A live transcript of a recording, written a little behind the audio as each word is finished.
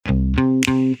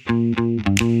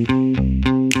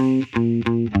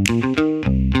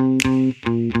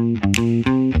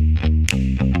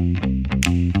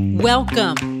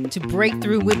Welcome to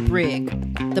Breakthrough with Brig,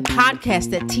 the podcast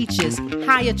that teaches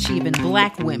high-achieving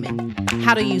Black women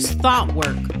how to use thought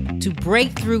work to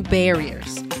break through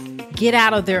barriers, get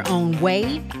out of their own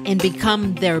way, and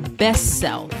become their best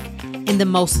self in the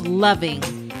most loving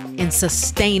and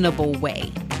sustainable way.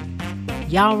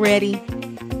 Y'all ready?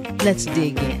 Let's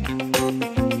dig in.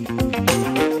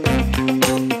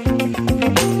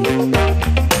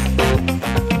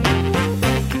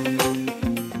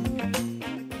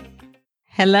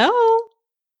 Hello.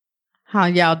 How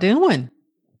y'all doing?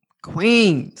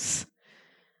 Queens.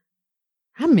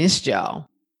 I missed y'all.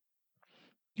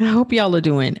 I hope y'all are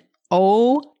doing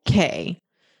okay.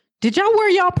 Did y'all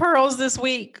wear y'all pearls this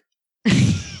week?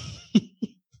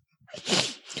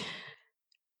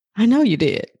 I know you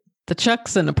did. The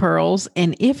chucks and the pearls.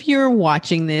 And if you're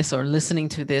watching this or listening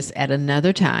to this at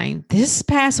another time, this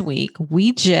past week,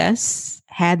 we just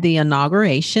had the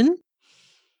inauguration.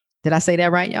 Did I say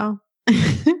that right, y'all?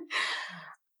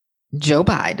 Joe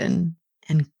Biden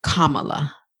and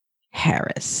Kamala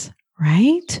Harris,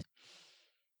 right?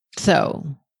 So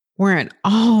wearing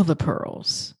all the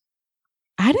pearls.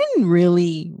 I didn't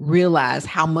really realize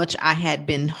how much I had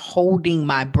been holding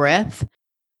my breath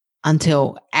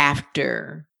until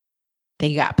after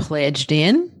they got pledged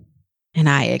in and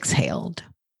I exhaled.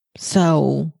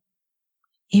 So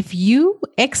if you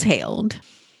exhaled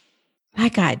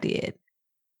like I did,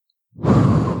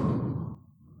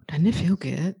 doesn't it feel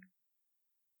good?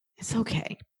 It's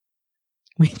okay.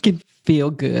 We can feel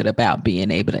good about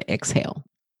being able to exhale.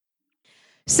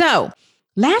 So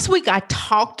last week I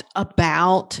talked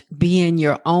about being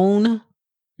your own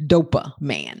dopa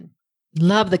man.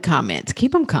 Love the comments.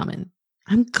 Keep them coming.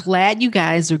 I'm glad you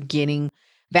guys are getting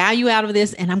value out of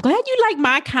this. And I'm glad you like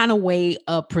my kind of way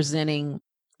of presenting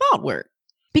thought work,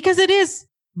 because it is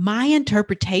my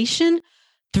interpretation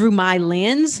through my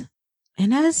lens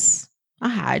and as a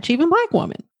high achieving Black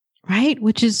woman, right?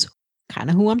 Which is kind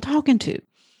of who I'm talking to.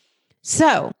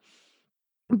 So,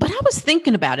 but I was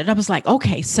thinking about it. I was like,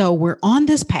 okay, so we're on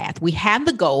this path. We have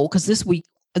the goal, because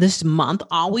this month,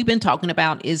 all we've been talking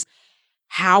about is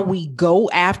how we go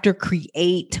after,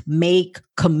 create, make,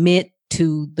 commit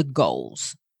to the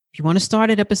goals. If you want to start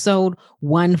at episode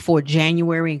 1 for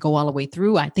January and go all the way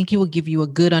through, I think it will give you a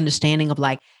good understanding of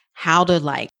like how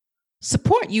to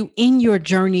support you in your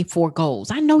journey for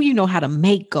goals. I know you know how to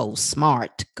make goals,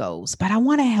 smart goals, but I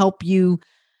want to help you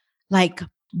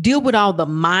deal with all the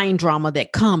mind drama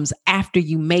that comes after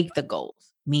you make the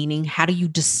goals, meaning how do you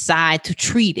decide to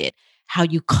treat it, how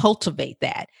you cultivate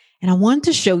that. And I wanted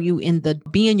to show you in the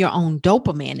being your own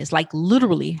dopamine is like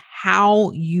literally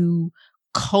how you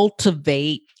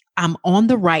cultivate, I'm on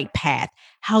the right path,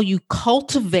 how you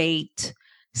cultivate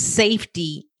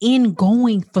safety in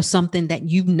going for something that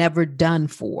you've never done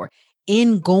for,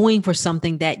 in going for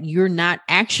something that you're not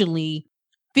actually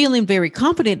feeling very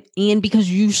confident in because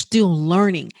you're still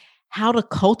learning how to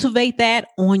cultivate that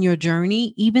on your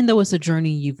journey, even though it's a journey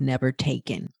you've never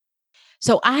taken.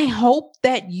 So I hope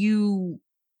that you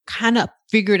kind of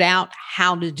figured out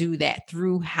how to do that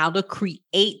through how to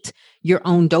create your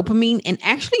own dopamine and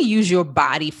actually use your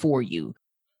body for you.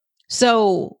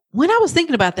 So when I was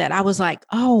thinking about that, I was like,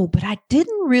 oh, but I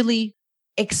didn't really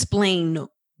explain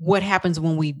what happens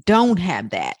when we don't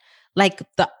have that. Like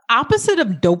the opposite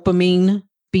of dopamine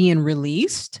being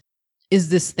released is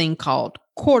this thing called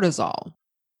cortisol.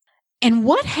 And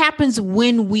what happens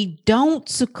when we don't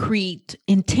secrete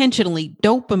intentionally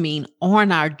dopamine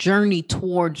on our journey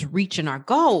towards reaching our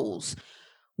goals?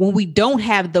 When we don't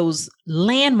have those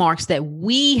landmarks that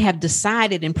we have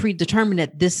decided and predetermined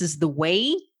that this is the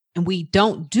way, and we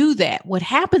don't do that, what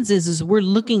happens is we're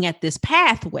looking at this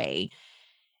pathway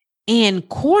and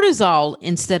cortisol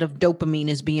instead of dopamine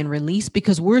is being released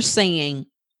because we're saying,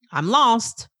 I'm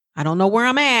lost. I don't know where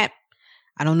I'm at.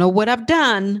 I don't know what I've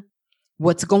done,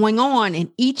 what's going on.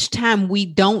 And each time we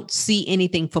don't see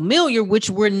anything familiar, which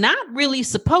we're not really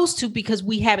supposed to because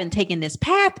we haven't taken this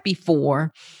path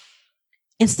before,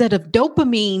 instead of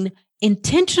dopamine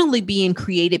intentionally being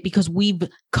created because we've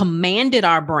commanded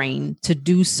our brain to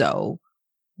do so,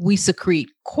 we secrete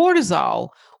cortisol,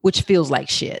 which feels like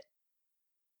shit.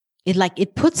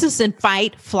 It puts us in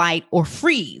fight, flight, or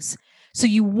freeze. So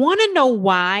you want to know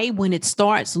why when it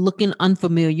starts looking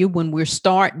unfamiliar, when we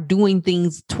start doing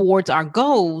things towards our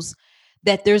goals,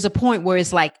 that there's a point where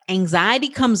it's like anxiety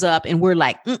comes up and we're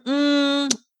like,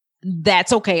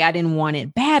 that's okay. I didn't want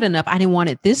it bad enough. I didn't want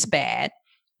it this bad.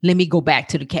 Let me go back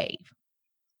to the cave.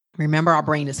 Remember, our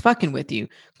brain is fucking with you,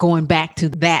 going back to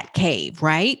that cave,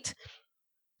 right?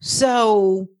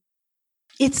 So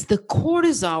it's the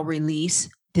cortisol release.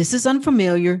 This is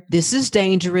unfamiliar. This is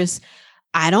dangerous.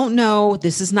 I don't know.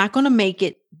 This is not going to make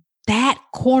it. That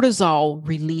cortisol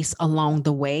release along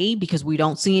the way, because we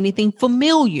don't see anything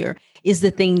familiar, is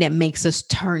the thing that makes us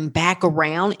turn back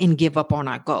around and give up on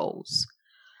our goals.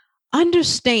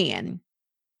 Understand,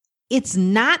 it's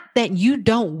not that you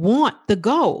don't want the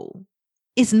goal.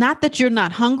 It's not that you're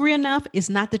not hungry enough. It's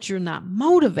not that you're not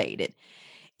motivated.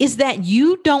 It's that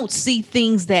you don't see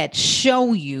things that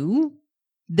show you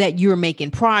that you're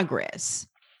making progress.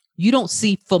 You don't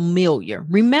see familiar.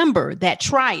 Remember that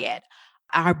triad.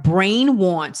 Our brain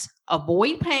wants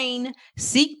avoid pain,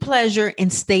 seek pleasure,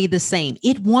 and stay the same.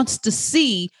 It wants to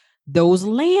see those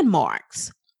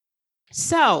landmarks.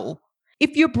 So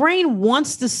if your brain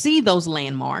wants to see those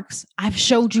landmarks, I've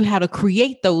showed you how to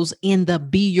create those in the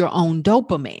Be Your Own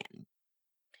Dopamine.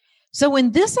 So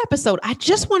in this episode, I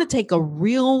just want to take a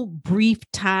real brief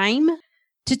time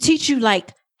to teach you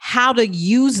like how to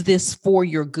use this for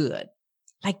your good.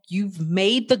 Like you've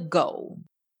made the goal.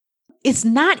 It's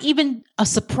not even a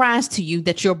surprise to you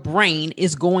that your brain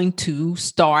is going to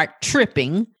start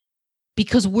tripping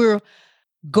because we're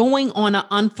going on an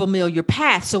unfamiliar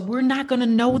path. So we're not going to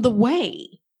know the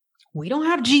way. We don't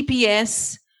have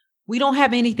GPS. We don't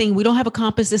have anything. We don't have a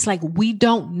compass. It's like we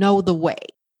don't know the way.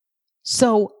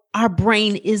 So our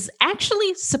brain is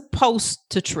actually supposed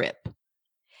to trip.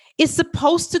 It's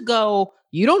supposed to go,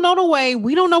 you don't know the way.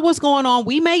 We don't know what's going on.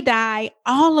 We may die.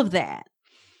 All of that.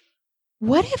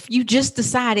 What if you just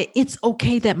decided it's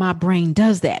okay that my brain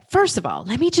does that? First of all,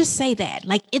 let me just say that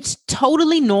like it's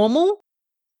totally normal.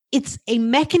 It's a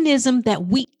mechanism that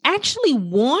we actually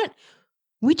want.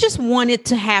 We just want it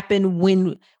to happen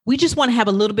when we just want to have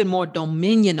a little bit more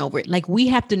dominion over it. Like we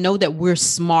have to know that we're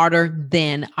smarter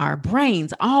than our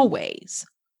brains always,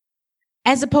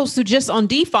 as opposed to just on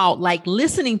default, like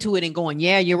listening to it and going,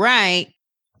 yeah, you're right.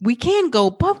 We can go,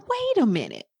 but wait a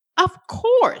minute. Of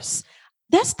course,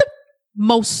 that's the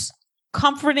most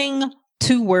comforting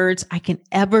 2 words I can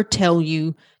ever tell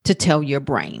you to tell your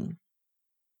brain.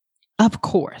 Of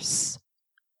course.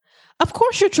 Of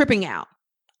course you're tripping out.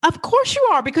 Of course you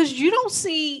are, because you don't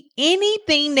see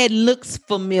anything that looks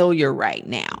familiar right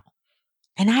now.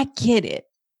 And I get it.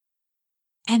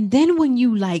 And then when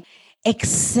you like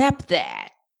accept that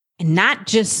and not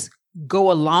just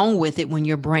go along with it when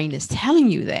your brain is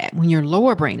telling you that, when your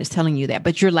lower brain is telling you that,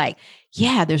 but you're like,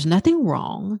 yeah, there's nothing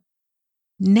wrong.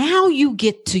 Now you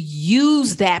get to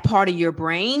use that part of your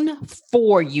brain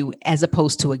for you as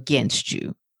opposed to against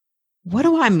you. What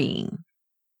do I mean?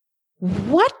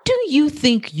 What do you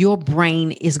think your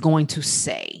brain is going to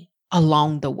say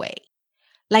along the way?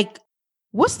 Like,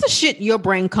 what's the shit your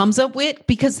brain comes up with?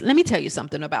 Because let me tell you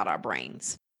something about our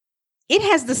brains. It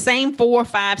has the same 4 or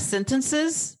 5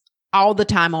 sentences all the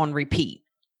time on repeat.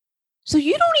 So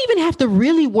you don't even have to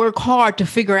really work hard to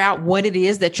figure out what it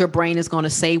is that your brain is going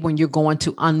to say when you're going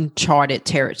to uncharted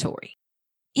territory.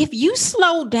 If you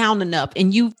slow down enough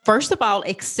and you, first of all,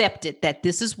 accepted that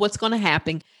this is what's going to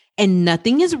happen and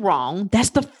nothing is wrong,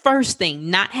 that's the first thing,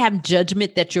 not have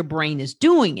judgment that your brain is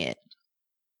doing it.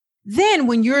 Then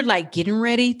when you're like getting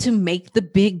ready to make the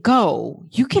big goal,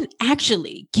 you can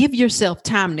actually give yourself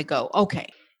time to go, okay,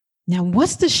 now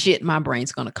what's the shit my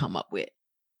brain's going to come up with?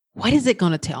 What is it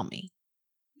going to tell me?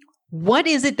 What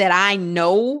is it that I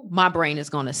know my brain is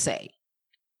going to say?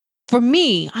 For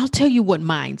me, I'll tell you what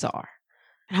mines are.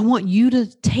 And I want you to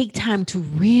take time to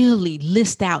really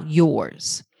list out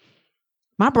yours.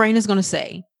 My brain is going to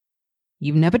say,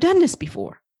 you've never done this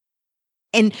before.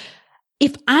 And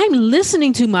if I'm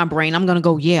listening to my brain, I'm going to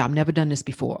go, yeah, I've never done this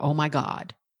before. Oh my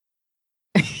God.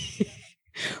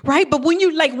 Right? But when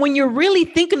you're really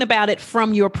thinking about it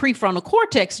from your prefrontal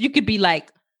cortex, you could be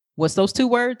like, what's those 2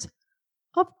 words?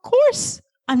 Of course,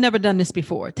 I've never done this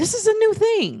before. This is a new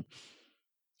thing.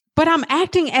 But I'm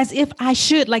acting as if I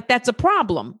should, like that's a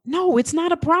problem. No, it's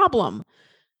not a problem.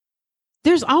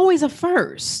 There's always a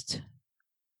first.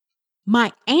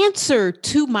 My answer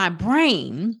to my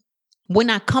brain, when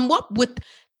I come up with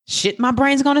shit my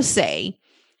brain's going to say,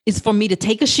 is for me to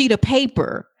take a sheet of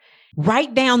paper,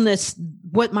 write down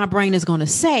what my brain is going to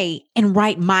say, and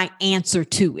write my answer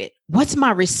to it. What's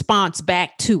my response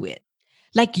back to it?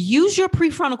 Like use your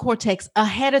prefrontal cortex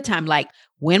ahead of time. Like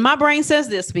when my brain says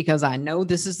this, because I know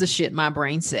this is the shit my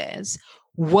brain says,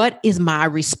 what is my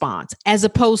response? As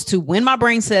opposed to when my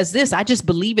brain says this, I just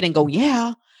believe it and go,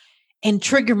 yeah, and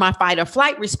trigger my fight or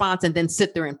flight response and then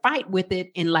sit there and fight with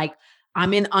it. And like,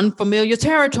 I'm in unfamiliar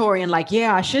territory and like,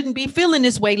 yeah, I shouldn't be feeling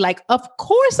this way. Like, of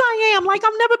course I am. Like,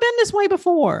 I've never been this way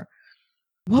before.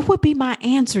 What would be my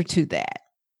answer to that?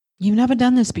 You've never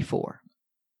done this before.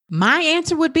 My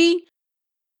answer would be,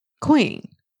 Queen,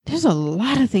 there's a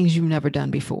lot of things you've never done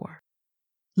before.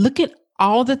 Look at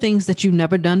all the things that you've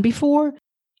never done before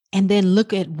and then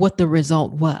look at what the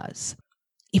result was.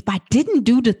 If I didn't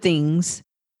do the things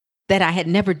that I had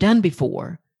never done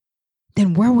before,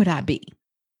 then where would I be?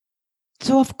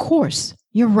 So of course,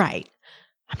 you're right.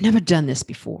 I've never done this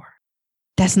before.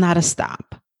 That's not a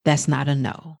stop. That's not a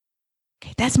no.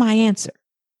 Okay, that's my answer.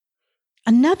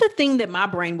 Another thing that my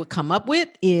brain would come up with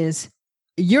is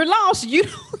you're lost. You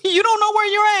don't know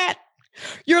where you're at.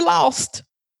 You're lost.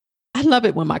 I love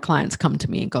it when my clients come to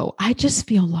me and go, I just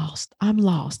feel lost. I'm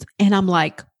lost. And I'm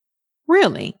like,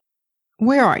 really?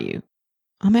 Where are you?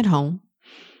 I'm at home.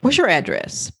 What's your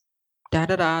address? Da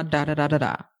da da da da da da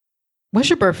da. What's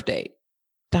your birth date?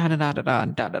 Da da da da da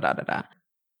da da da da.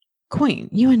 Queen,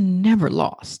 you are never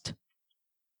lost.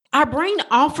 Our brain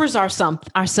offers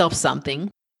ourselves something,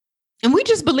 and we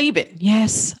just believe it.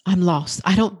 Yes, I'm lost.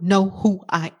 I don't know who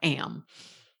I am.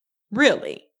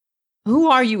 Really? Who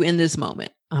are you in this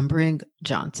moment? I'm Brig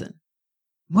Johnson.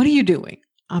 What are you doing?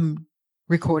 I'm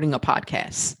recording a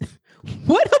podcast.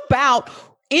 What about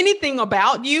anything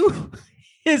about you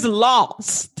is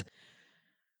lost?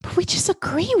 But we just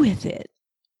agree with it.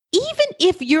 Even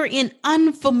if you're in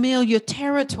unfamiliar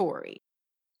territory,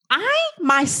 I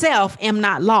myself am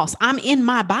not lost. I'm in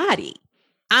my body.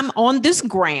 I'm on this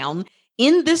ground,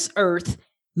 in this earth,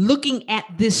 looking at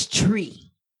this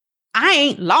tree. I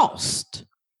ain't lost.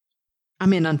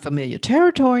 I'm in unfamiliar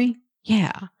territory.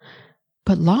 Yeah.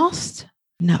 But lost?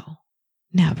 No,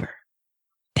 never.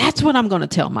 That's what I'm going to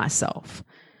tell myself.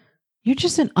 You're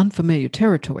just in unfamiliar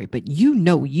territory, but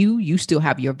you still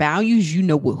have your values. You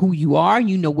know who you are.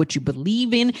 You know what you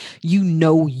believe in. You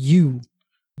know you.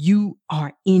 You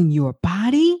are in your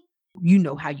body. You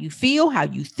know how you feel, how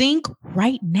you think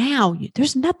right now.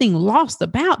 There's nothing lost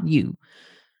about you.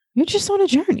 You're just on a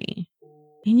journey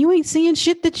and you ain't seeing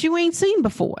shit that you ain't seen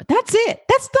before. That's it.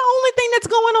 That's the only thing that's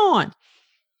going on.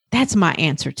 That's my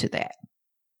answer to that.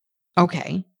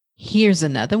 Okay, here's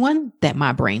another one that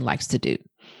my brain likes to do.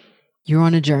 You're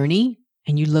on a journey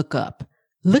and you look up.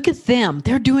 Look at them.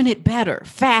 They're doing it better,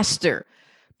 faster,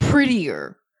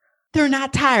 prettier. They're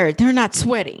not tired. They're not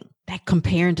sweating. That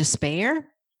compare and despair,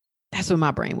 that's what my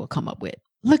brain will come up with.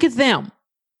 Look at them.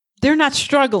 They're not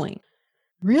struggling.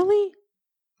 Really?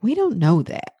 We don't know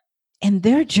that. And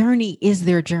their journey is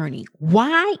their journey.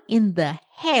 Why in the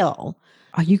hell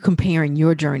are you comparing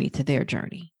your journey to their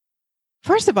journey?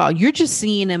 First of all, you're just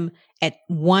seeing them at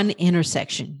one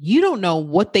intersection. You don't know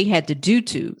what they had to do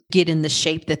to get in the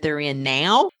shape that they're in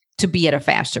now to be at a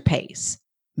faster pace.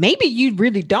 Maybe you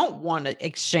really don't want to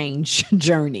exchange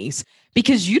journeys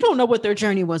because you don't know what their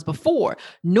journey was before,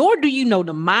 nor do you know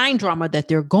the mind drama that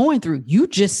they're going through. You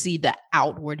just see the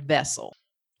outward vessel.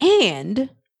 And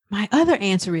my other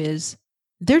answer is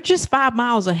they're just 5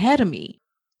 miles ahead of me.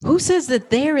 Who says that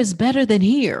there is better than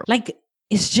here? Like,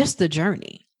 it's just the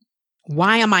journey.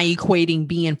 Why am I equating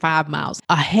being 5 miles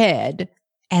ahead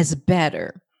as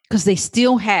better? Because they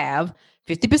still have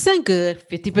 50% good,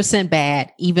 50%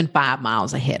 bad, even 5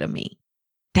 miles ahead of me.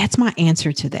 That's my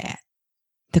answer to that.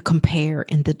 The compare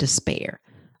and the despair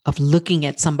of looking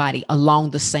at somebody along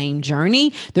the same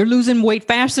journey. They're losing weight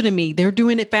faster than me. They're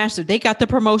doing it faster. They got the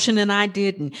promotion and I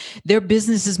didn't. Their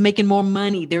business is making more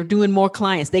money. They're doing more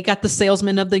clients. They got the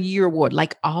Salesman of the Year award.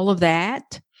 Like all of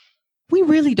that. We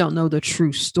really don't know the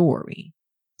true story.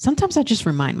 Sometimes I just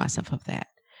remind myself of that.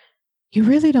 You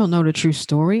really don't know the true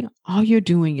story. All you're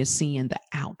doing is seeing the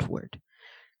outward,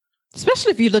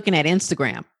 especially if you're looking at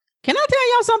Instagram. Can I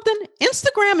tell y'all something?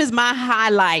 Instagram is my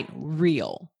highlight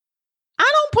reel.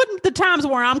 I don't put the times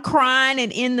where I'm crying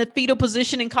and in the fetal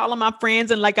position and calling my friends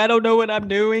and like, I don't know what I'm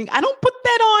doing. I don't put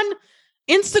that on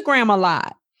Instagram a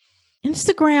lot.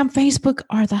 Instagram, Facebook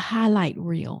are the highlight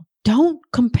reel. Don't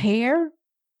compare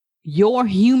your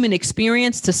human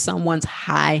experience to someone's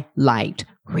highlight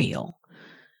reel.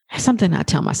 That's something I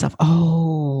tell myself,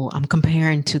 oh, I'm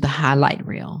comparing to the highlight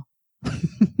reel.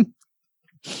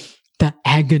 The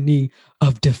agony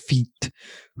of defeat,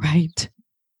 right?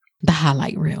 The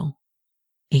highlight reel.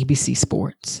 ABC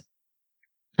Sports.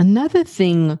 Another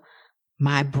thing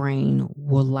my brain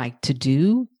will like to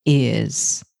do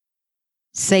is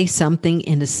say something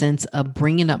in the sense of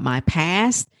bringing up my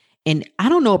past. And I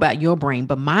don't know about your brain,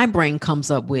 but my brain comes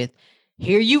up with,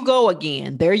 here you go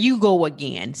again. There you go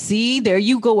again. See, there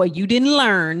you go. You didn't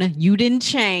learn. You didn't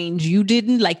change. You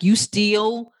didn't you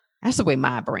still. That's the way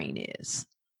my brain is.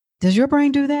 Does your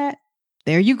brain do that?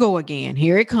 There you go again.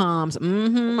 Here it comes.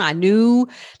 I knew.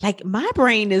 My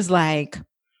brain is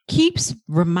keeps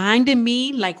reminding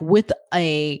me with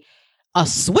a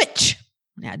switch.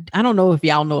 Now, I don't know if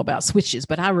y'all know about switches,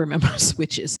 but I remember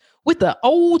switches with the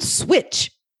old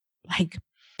switch.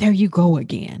 There you go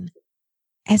again.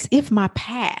 as if my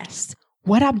past,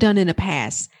 what I've done in the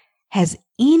past, has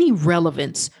any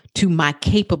relevance to my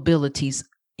capabilities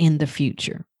in the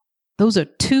future. Those are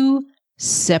two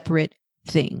separate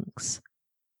things.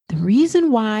 The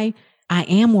reason why I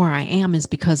am where I am is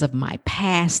because of my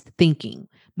past thinking.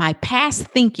 My past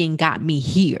thinking got me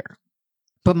here.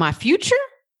 But my future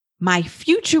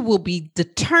will be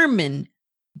determined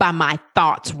by my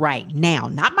thoughts right now.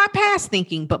 Not my past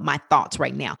thinking, but my thoughts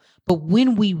right now. But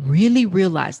when we really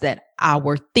realize that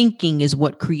our thinking is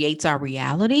what creates our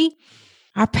reality,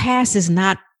 our past is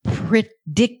not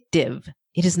predictive.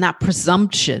 It is not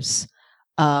presumptuous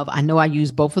of, I know I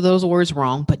use both of those words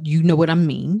wrong, but you know what I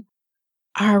mean.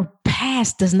 Our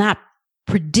past does not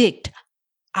predict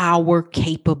our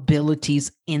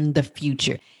capabilities in the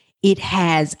future. It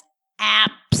has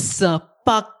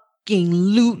absolutely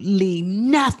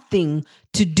nothing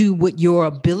to do with your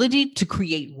ability to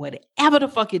create whatever the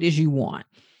fuck it is you want.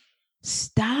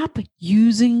 Stop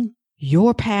using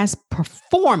your past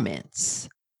performance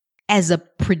as a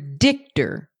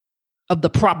predictor of the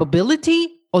probability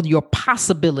or your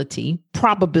probability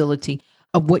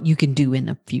of what you can do in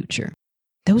the future.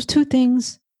 Those two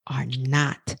things are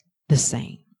not the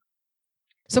same.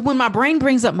 So when my brain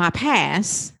brings up my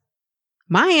past,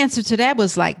 my answer to that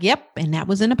was like, yep, and that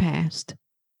was in the past.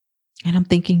 And I'm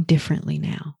thinking differently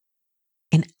now.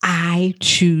 And I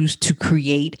choose to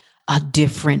create a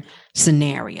different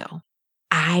scenario.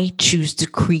 I choose to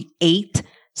create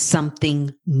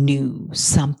something new,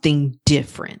 something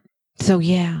different. So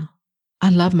yeah, I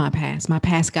love my past. My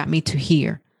past got me to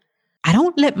here. I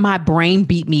don't let my brain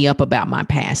beat me up about my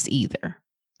past either.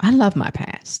 I love my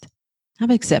past. I've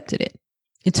accepted it.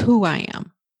 It's who I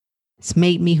am. It's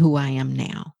made me who I am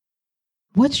now.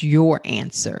 What's your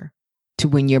answer to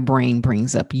when your brain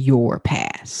brings up your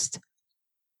past?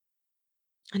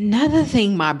 Another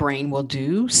thing my brain will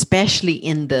do, especially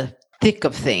in the thick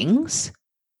of things,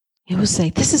 it will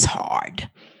say, this is hard.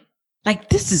 Like,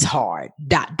 this is hard, ...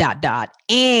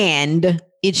 And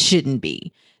it shouldn't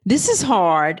be. This is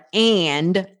hard,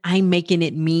 and I'm making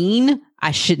it mean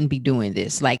I shouldn't be doing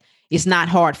this. Like, it's not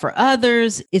hard for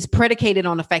others. It's predicated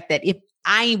on the fact that if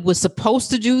I was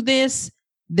supposed to do this,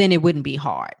 then it wouldn't be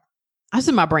hard. That's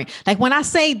in my brain. Like, when I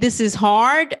say this is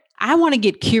hard, I want to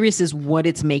get curious as what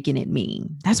it's making it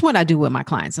mean. That's what I do with my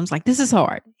clients. I'm like, this is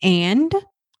hard. And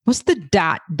what's the ...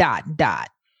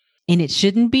 And it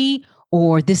shouldn't be,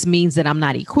 or this means that I'm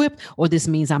not equipped, or this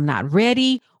means I'm not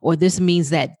ready, or this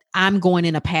means that I'm going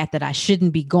in a path that I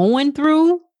shouldn't be going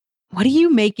through. What are you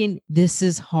making this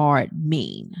is hard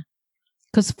mean?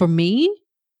 Because for me,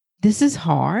 this is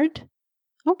hard.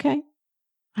 Okay,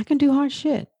 I can do hard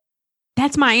shit.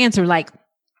 That's my answer. Like,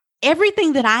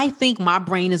 everything that I think my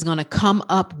brain is going to come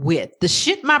up with, the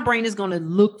shit my brain is going to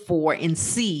look for and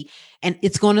see, and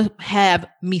it's going to have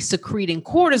me secreting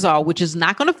cortisol, which is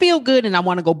not going to feel good. And I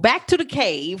want to go back to the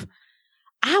cave.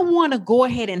 I want to go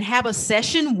ahead and have a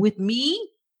session with me,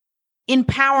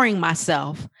 empowering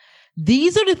myself.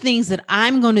 These are the things that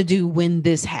I'm going to do when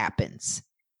this happens.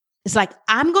 It's like,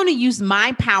 I'm going to use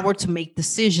my power to make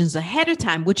decisions ahead of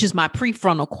time, which is my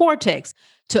prefrontal cortex,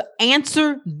 to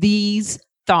answer these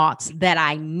thoughts that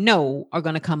I know are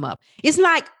going to come up. It's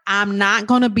like, I'm not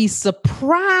going to be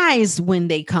surprised when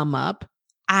they come up.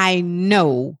 I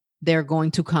know they're going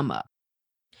to come up.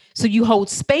 So you hold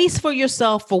space for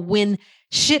yourself for when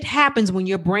shit happens, when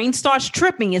your brain starts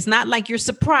tripping. It's not like you're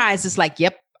surprised. It's like,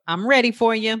 yep, I'm ready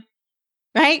for you.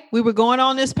 Right? We were going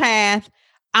on this path.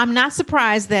 I'm not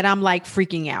surprised that I'm like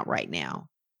freaking out right now.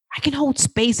 I can hold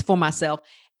space for myself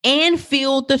and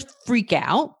feel the freak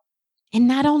out. And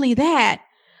not only that,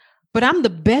 but I'm the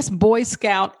best Boy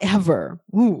Scout ever.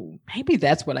 Ooh, maybe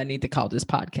that's what I need to call this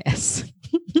podcast.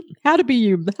 How to be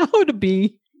you. How to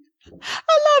be. I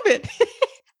love it.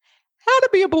 How to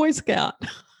be a Boy Scout.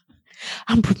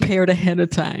 I'm prepared ahead of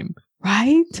time,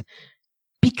 right?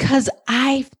 Because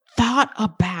I've thought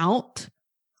about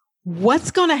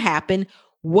what's going to happen,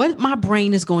 what my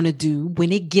brain is going to do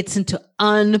when it gets into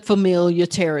unfamiliar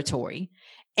territory.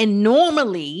 And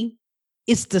normally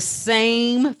it's the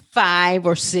same 5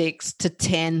 or 6 to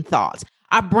 10 thoughts.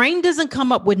 Our brain doesn't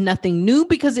come up with nothing new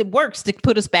because it works to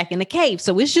put us back in the cave.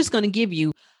 So it's just going to give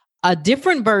you a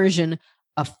different version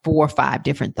of 4 or 5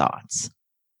 different thoughts.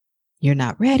 You're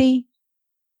not ready.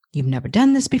 You've never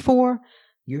done this before.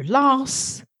 You're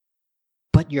lost,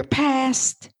 but you're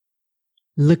past.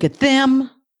 Look at them.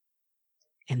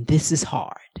 And this is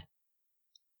hard.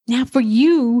 Now for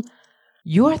you,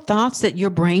 your thoughts that your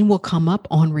brain will come up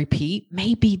on repeat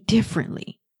may be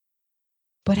differently.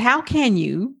 But how can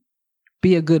you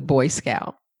be a good Boy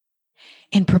Scout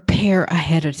and prepare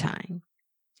ahead of time?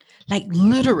 Like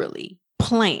literally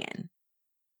plan,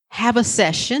 have a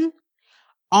session,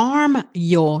 arm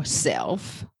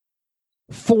yourself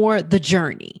for the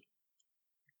journey.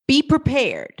 Be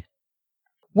prepared.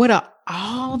 What are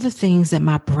all the things that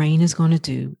my brain is going to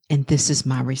do? And this is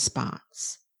my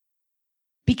response.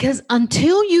 Because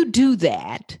until you do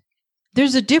that,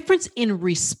 there's a difference in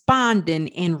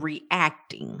responding and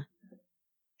reacting.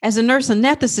 As a nurse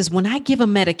anesthetist, when I give a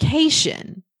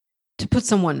medication to put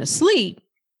someone to sleep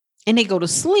and they go to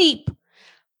sleep,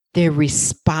 they're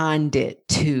responded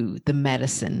to the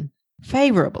medicine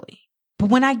favorably. But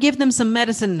when I give them some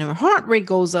medicine and their heart rate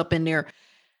goes up and they're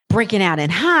breaking out in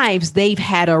hives, they've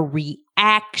had a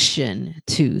reaction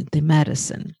to the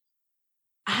medicine.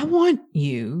 I want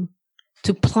you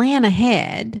to plan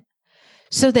ahead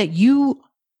so that you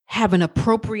have an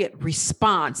appropriate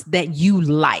response that you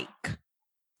like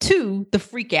to the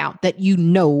freak out that you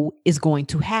know is going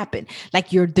to happen. Like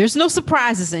there's no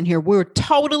surprises in here. We're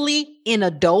totally in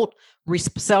adult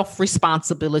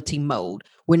self-responsibility mode.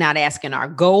 We're not asking our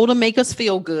goal to make us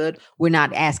feel good. We're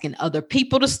not asking other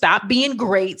people to stop being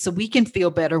great so we can feel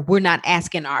better. We're not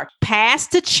asking our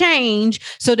past to change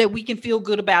so that we can feel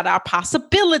good about our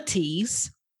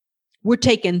possibilities. We're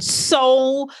taking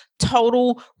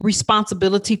total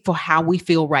responsibility for how we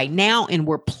feel right now, and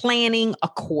we're planning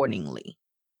accordingly.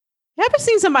 You ever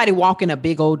seen somebody walking a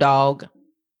big old dog?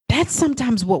 That's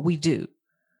sometimes what we do.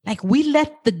 Like we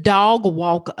let the dog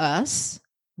walk us.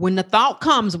 When the thought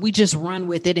comes, we just run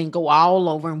with it and go all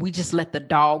over, and we just let the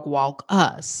dog walk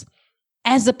us.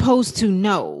 As opposed to,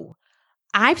 no,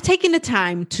 I've taken the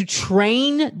time to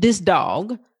train this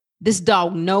dog. This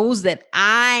dog knows that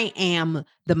I am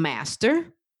the master.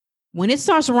 When it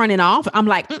starts running off, I'm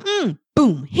like,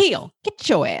 boom, heel, get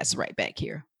your ass right back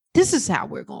here. This is how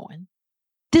we're going.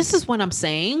 This is what I'm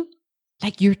saying.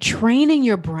 Like you're training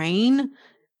your brain.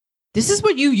 This is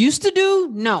what you used to do.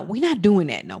 No, we're not doing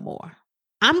that no more.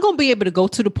 I'm going to be able to go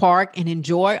to the park and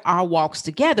enjoy our walks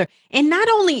together. And not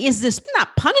only is this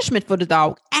not punishment for the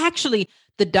dog, actually,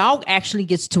 the dog actually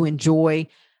gets to enjoy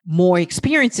more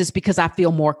experiences because I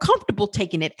feel more comfortable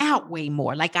taking it out way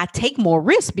more. Like I take more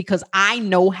risks because I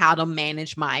know how to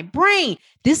manage my brain.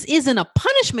 This isn't a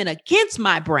punishment against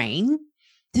my brain.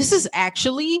 This is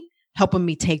actually helping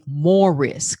me take more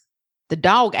risk. The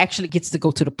dog actually gets to go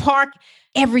to the park,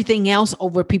 everything else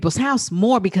over people's house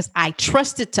more because I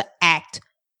trust it to act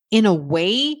in a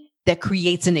way that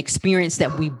creates an experience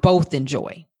that we both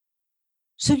enjoy.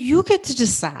 So you get to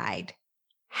decide,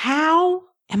 how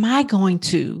am I going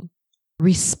to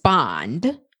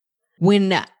respond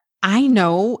when I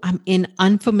know I'm in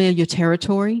unfamiliar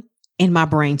territory and my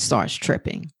brain starts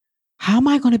tripping? How am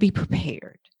I going to be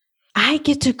prepared? I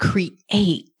get to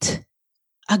create.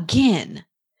 Again,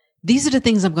 these are the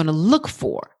things I'm going to look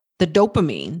for. The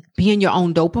dopamine, being your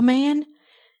own dopamine.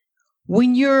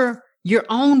 When you're your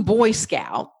own Boy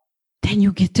Scout, then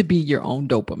you get to be your own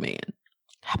dopamine.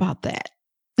 How about that?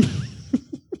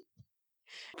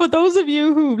 For those of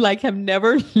you who have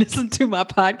never listened to my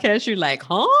podcast, you're like,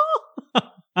 huh?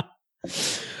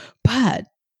 But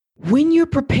when you're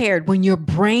prepared, when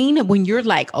you're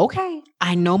like, okay,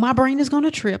 I know my brain is going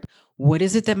to trip. What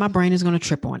is it that my brain is going to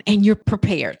trip on? And you're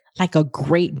prepared like a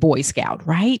great Boy Scout,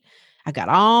 right? I got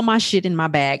all my shit in my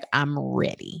bag. I'm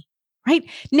ready, right?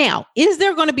 Now, is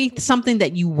there going to be something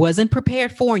that you wasn't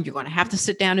prepared for and you're going to have to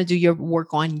sit down and do your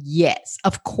work on? Yes,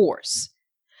 of course.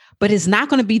 But it's not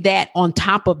going to be that on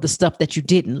top of the stuff that you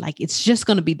didn't. Like, it's just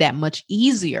going to be that much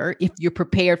easier if you're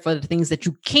prepared for the things that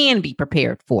you can be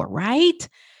prepared for, right?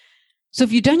 So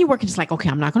if you've done your work and it's like, okay,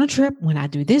 I'm not going to trip. When I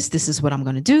do this, this is what I'm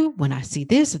going to do. When I see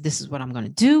this, this is what I'm going to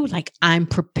do. Like, I'm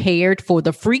prepared for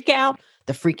the freak out,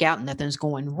 nothing's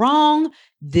going wrong.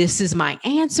 This is my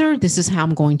answer. This is how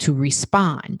I'm going to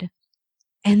respond.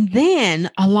 And then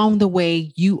along the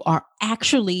way, you are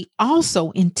actually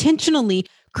also intentionally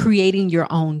creating your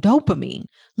own dopamine.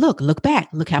 Look back,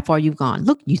 look how far you've gone.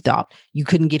 Look, you thought you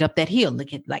couldn't get up that hill.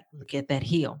 Look at that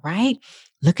hill, right?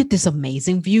 Look at this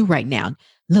amazing view right now.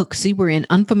 Look, see, we're in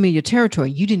unfamiliar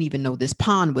territory. You didn't even know this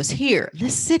pond was here.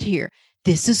 Let's sit here.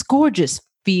 This is gorgeous.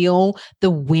 Feel the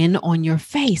wind on your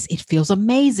face. It feels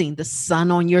amazing. The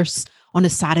sun on the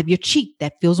side of your cheek.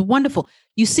 That feels wonderful.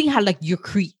 You see how you're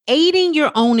creating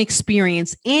your own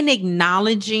experience and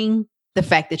acknowledging the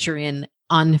fact that you're in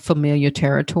unfamiliar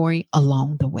territory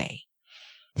along the way.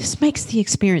 This makes the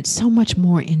experience so much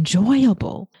more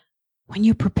enjoyable when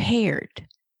you're prepared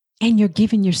and you're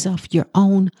giving yourself your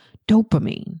own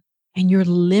dopamine and you're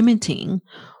limiting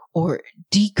or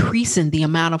decreasing the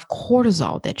amount of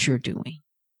cortisol that you're doing.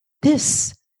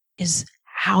 This is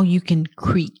how you can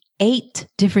create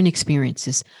different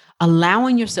experiences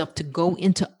allowing yourself to go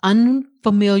into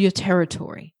unfamiliar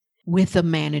territory with a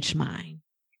managed mind.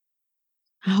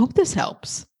 I hope this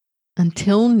helps.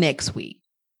 Until next week,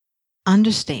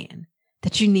 understand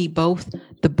that you need both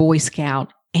the Boy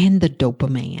Scout and the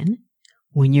Dopaman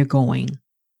when you're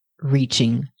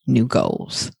reaching new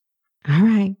goals. All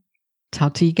right.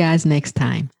 Talk to you guys next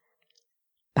time.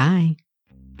 Bye.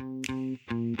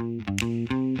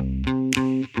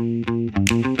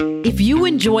 If you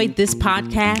enjoyed this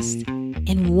podcast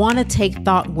and want to take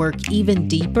thought work even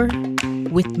deeper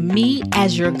with me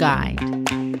as your guide,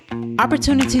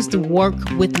 opportunities to work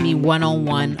with me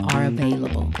one-on-one are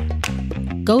available.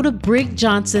 Go to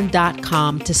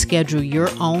brigjohnson.com to schedule your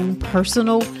own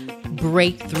personal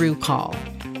breakthrough call.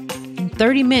 In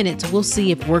 30 minutes, we'll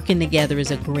see if working together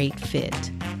is a great fit.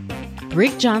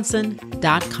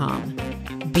 brigjohnson.com.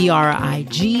 BRIGJOHNSON.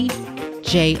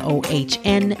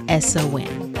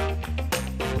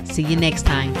 See you next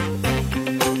time.